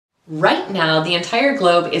Right now, the entire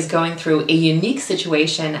globe is going through a unique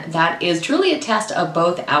situation that is truly a test of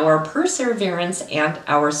both our perseverance and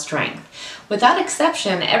our strength. Without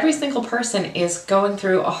exception, every single person is going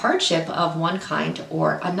through a hardship of one kind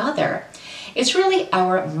or another. It's really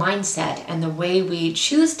our mindset and the way we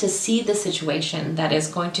choose to see the situation that is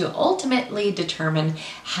going to ultimately determine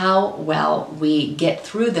how well we get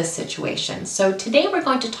through this situation. So today we're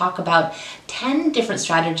going to talk about 10 different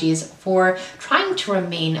strategies for trying to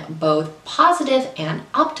remain both positive and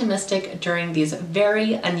optimistic during these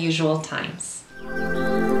very unusual times.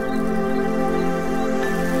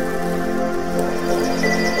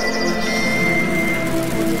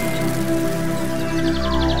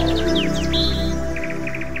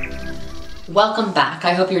 Welcome back.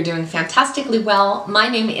 I hope you're doing fantastically well. My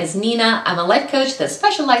name is Nina. I'm a life coach that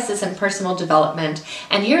specializes in personal development.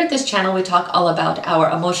 And here at this channel, we talk all about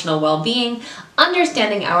our emotional well-being,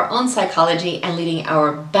 understanding our own psychology, and leading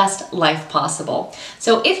our best life possible.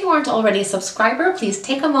 So if you aren't already a subscriber, please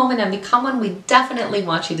take a moment and become one. We definitely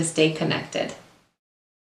want you to stay connected.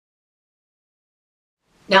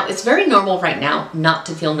 Now, it's very normal right now not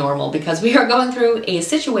to feel normal because we are going through a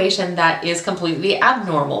situation that is completely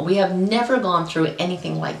abnormal. We have never gone through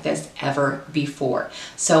anything like this ever before.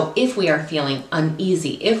 So if we are feeling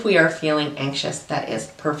uneasy, if we are feeling anxious, that is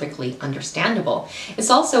perfectly understandable. It's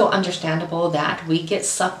also understandable that we get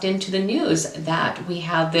sucked into the news, that we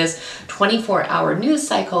have this 24-hour news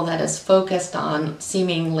cycle that is focused on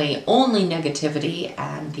seemingly only negativity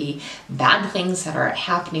and the bad things that are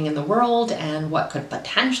happening in the world and what could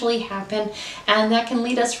potentially happen, and that can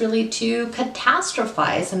lead us really to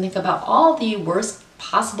catastrophize and think about all the worst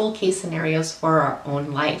possible case scenarios for our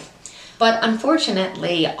own life. But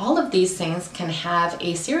unfortunately, all of these things can have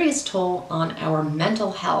a serious toll on our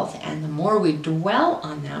mental health, and the more we dwell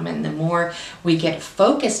on them and the more we get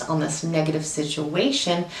focused on this negative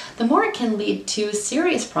situation, the more it can lead to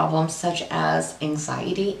serious problems such as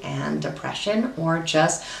anxiety and depression, or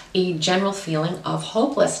just a general feeling of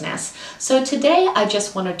hopelessness. So today I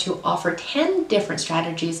just wanted to offer 10 different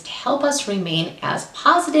strategies to help us remain as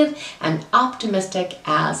positive and optimistic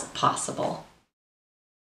as possible.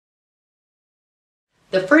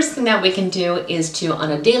 The first thing that we can do is to,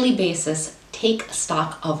 on a daily basis, take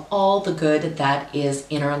stock of all the good that is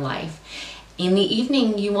in our life. In the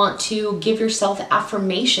evening, you want to give yourself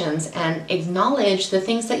affirmations and acknowledge the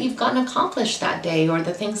things that you've gotten accomplished that day or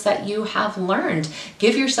the things that you have learned.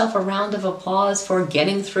 Give yourself a round of applause for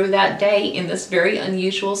getting through that day in this very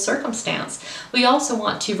unusual circumstance. We also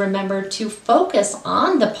want to remember to focus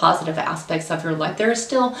on the positive aspects of your life. There are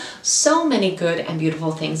still so many good and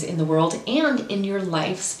beautiful things in the world and in your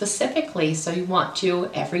life specifically. So you want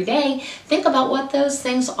to, every day, think about what those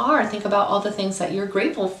things are. Think about all the things that you're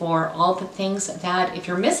grateful for, all the things that if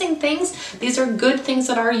you're missing things, these are good things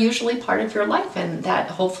that are usually part of your life and that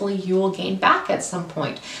hopefully you will gain back at some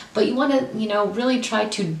point. But you want to, really try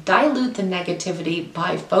to dilute the negativity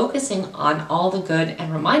by focusing on all the good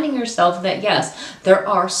and reminding yourself that yes, there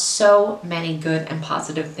are so many good and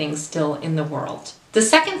positive things still in the world. The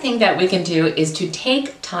second thing that we can do is to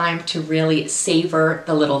take time to really savor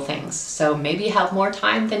the little things. So maybe you have more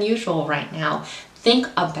time than usual right now. Think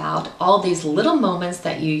about all these little moments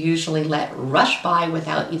that you usually let rush by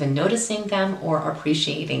without even noticing them or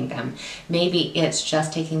appreciating them. Maybe it's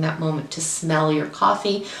just taking that moment to smell your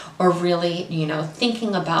coffee, or really,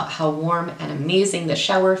 thinking about how warm and amazing the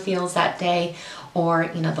shower feels that day, or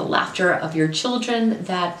the laughter of your children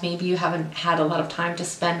that maybe you haven't had a lot of time to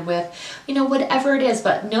spend with, whatever it is.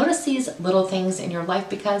 But notice these little things in your life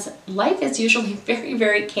because life is usually very,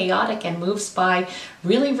 very chaotic and moves by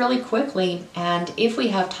really, really quickly. And if we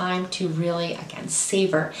have time to really, again,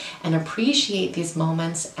 savor and appreciate these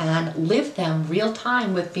moments and live them real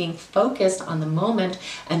time with being focused on the moment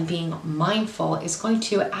and being mindful, is going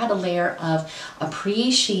to add a layer of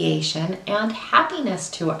appreciation and happiness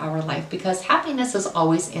to our life, because happiness is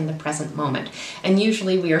always in the present moment. And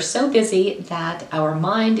usually we are so busy that our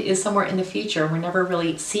mind is somewhere in the future. We're never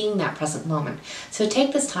really seeing that present moment. So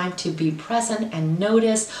take this time to be present and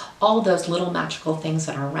notice all those little magical things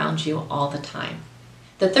that are around you all the time.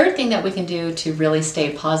 The third thing that we can do to really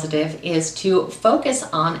stay positive is to focus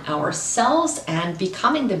on ourselves and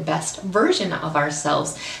becoming the best version of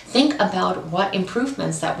ourselves. Think about what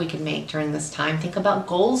improvements that we can make during this time. Think about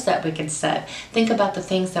goals that we can set. Think about the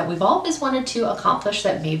things that we've always wanted to accomplish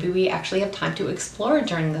that maybe we actually have time to explore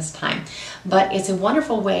during this time. But it's a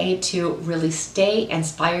wonderful way to really stay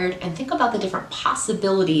inspired and think about the different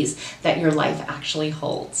possibilities that your life actually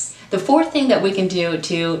holds. The fourth thing that we can do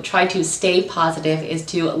to try to stay positive is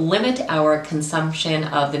to limit our consumption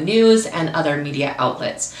of the news and other media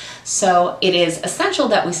outlets. So it is essential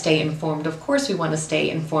that we stay informed. Of course, we want to stay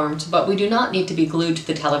informed, but we do not need to be glued to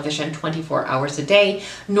the television 24 hours a day,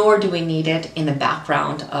 nor do we need it in the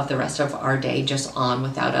background of the rest of our day, just on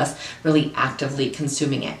without us really actively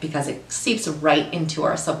consuming it, because it seeps right into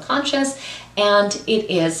our subconscious, and it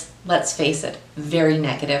is, let's face it, very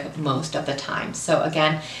negative most of the time. So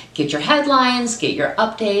again, get your headlines, get your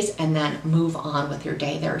updates, and then move on with your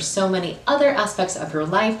day. There are so many other aspects of your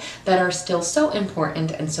life that are still so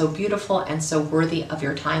important and so beautiful and so worthy of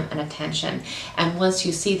your time and attention. And once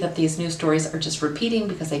you see that these news stories are just repeating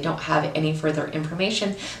because they don't have any further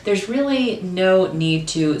information, there's really no need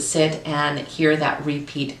to sit and hear that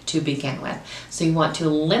repeat to begin with. So you want to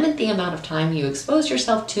limit the amount of time you expose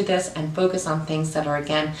yourself to this and focus on things that are,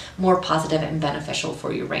 again, more positive and beneficial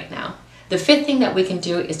for you right now. The fifth thing that we can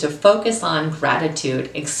do is to focus on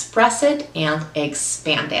gratitude, express it and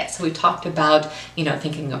expand it. So we talked about,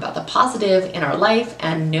 thinking about the positive in our life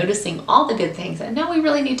and noticing all the good things. And now we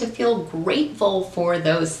really need to feel grateful for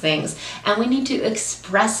those things. And we need to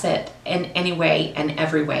express it in any way and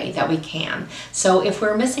every way that we can. So if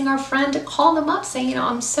we're missing our friend, call them up, say,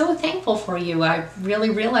 I'm so thankful for you. I really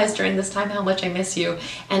realized during this time how much I miss you.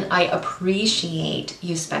 And I appreciate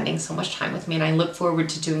you spending so much time with me. And I look forward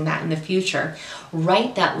to doing that in the future.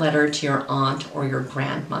 Write that letter to your aunt or your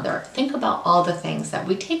grandmother. Think about all the things that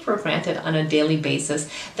we take for granted on a daily basis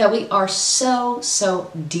that we are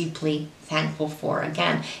so deeply thankful for.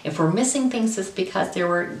 Again, if we're missing things, it's because there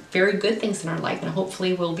were very good things in our life, and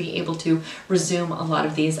hopefully we'll be able to resume a lot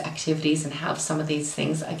of these activities and have some of these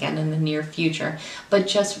things again in the near future. But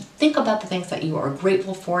just think about the things that you are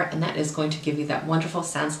grateful for, and that is going to give you that wonderful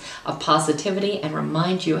sense of positivity and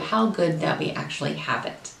remind you how good that we actually have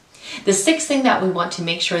it. The sixth thing that we want to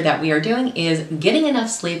make sure that we are doing is getting enough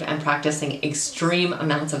sleep and practicing extreme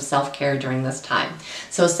amounts of self-care during this time.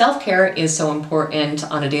 So self-care is so important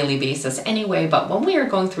on a daily basis anyway, but when we are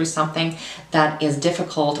going through something that is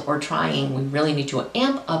difficult or trying, we really need to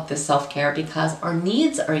amp up the self-care because our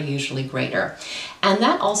needs are usually greater. And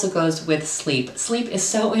that also goes with sleep. Sleep is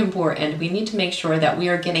so important. We need to make sure that we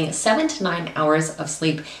are getting 7 to 9 hours of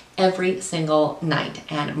sleep every single night.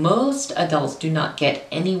 And most adults do not get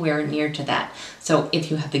anywhere near to that. So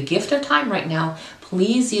if you have the gift of time right now,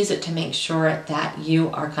 please use it to make sure that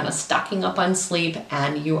you are kind of stocking up on sleep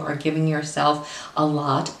and you are giving yourself a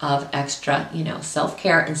lot of extra,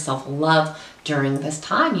 self-care and self-love during this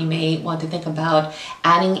time. You may want to think about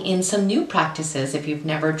adding in some new practices. If you've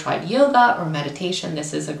never tried yoga or meditation,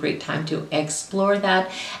 this is a great time to explore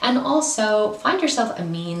that. And also find yourself a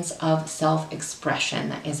means of self-expression.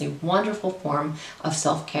 That is a wonderful form of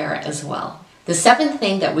self-care as well. The seventh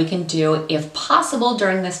thing that we can do, if possible,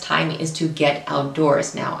 during this time is to get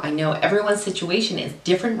outdoors. Now, I know everyone's situation is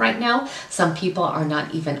different right now. Some people are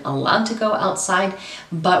not even allowed to go outside,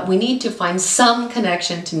 but we need to find some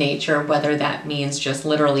connection to nature, whether that means just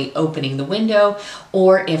literally opening the window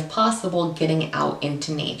or, if possible, getting out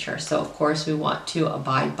into nature. So, of course, we want to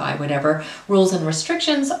abide by whatever rules and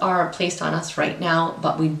restrictions are placed on us right now,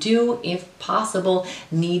 but we do, if possible,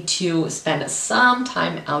 need to spend some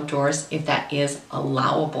time outdoors if that is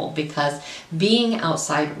allowable, because being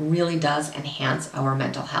outside really does enhance our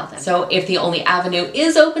mental health. So if the only avenue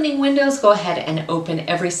is opening windows, go ahead and open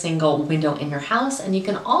every single window in your house. And you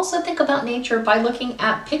can also think about nature by looking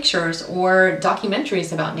at pictures or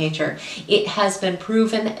documentaries about nature. It has been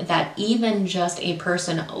proven that even just a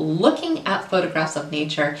person looking at photographs of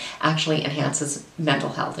nature actually enhances mental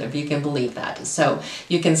health, if you can believe that. So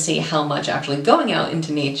you can see how much actually going out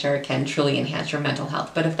into nature can truly enhance your mental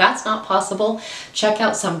health. But if that's not possible, check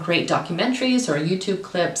out some great documentaries or YouTube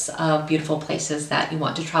clips of beautiful places that you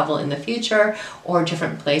want to travel in the future, or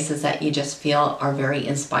different places that you just feel are very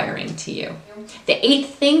inspiring to you. The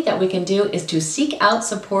eighth thing that we can do is to seek out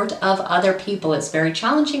support of other people. It's very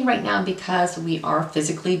challenging right now because we are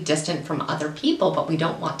physically distant from other people, but we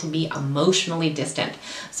don't want to be emotionally distant.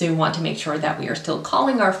 So we want to make sure that we are still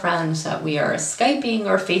calling our friends, that we are Skyping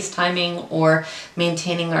or FaceTiming or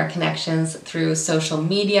maintaining our connections through social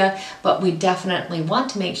media, but we definitely want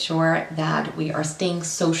to make sure that we are staying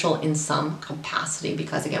social in some capacity,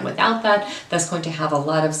 because again, without that, that's going to have a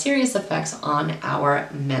lot of serious effects on our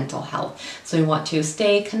mental health. So we want to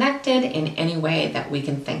stay connected in any way that we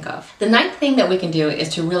can think of. The ninth thing that we can do is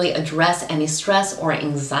to really address any stress or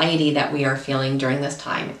anxiety that we are feeling during this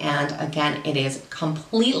time. And again, it is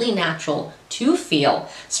completely natural to feel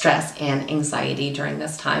stress and anxiety during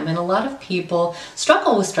this time. And a lot of people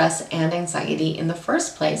struggle with stress and anxiety in the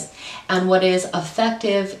first place. And what is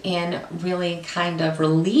effective in really kind of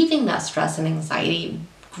relieving that stress and anxiety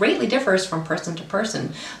greatly differs from person to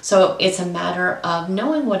person. So it's a matter of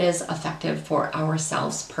knowing what is effective for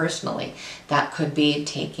ourselves personally. That could be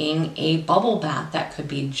taking a bubble bath, that could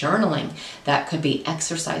be journaling, that could be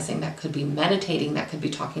exercising, that could be meditating, that could be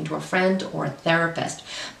talking to a friend or a therapist.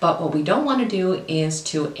 But what we don't want to do is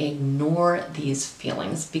to ignore these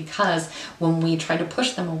feelings, because when we try to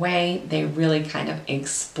push them away, they really kind of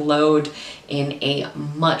explode in a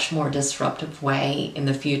much more disruptive way in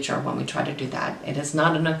the future when we try to do that. It is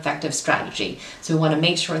not an effective strategy. So we want to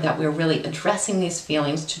make sure that we're really addressing these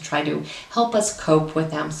feelings to try to help us cope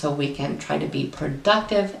with them so we can try to be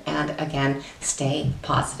productive and again, stay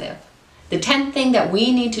positive. The 10th thing that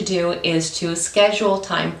we need to do is to schedule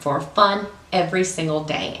time for fun every single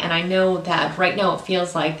day. And I know that right now it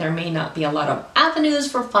feels like there may not be a lot of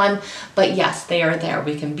avenues for fun, but yes, they are there.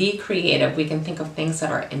 We can be creative. We can think of things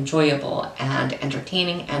that are enjoyable and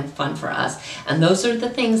entertaining and fun for us. And those are the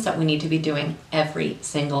things that we need to be doing every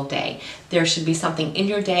single day. There should be something in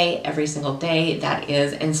your day every single day that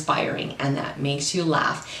is inspiring and that makes you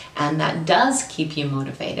laugh and that does keep you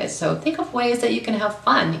motivated. So think of ways that you can have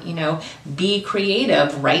fun, be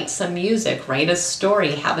creative, write some music, write a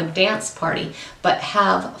story, have a dance party, but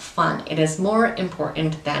have fun. It is more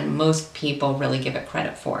important than most people really give it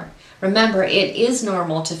credit for. Remember, it is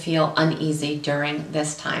normal to feel uneasy during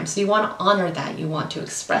this time. So you want to honor that. You want to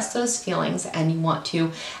express those feelings and you want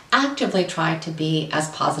to actively try to be as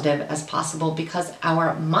positive as possible, because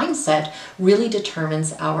our mindset really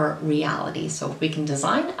determines our reality. So if we can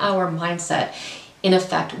design our mindset, in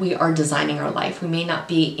effect, we are designing our life. We may not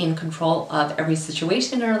be in control of every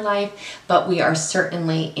situation in our life, but we are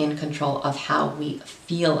certainly in control of how we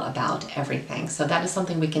feel about everything. So that is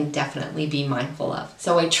something we can definitely be mindful of.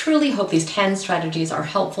 So I truly hope these 10 strategies are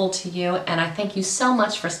helpful to you, and I thank you so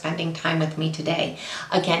much for spending time with me today.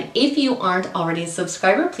 Again, if you aren't already a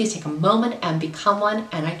subscriber, please take a moment and become one,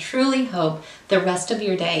 and I truly hope the rest of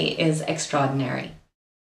your day is extraordinary.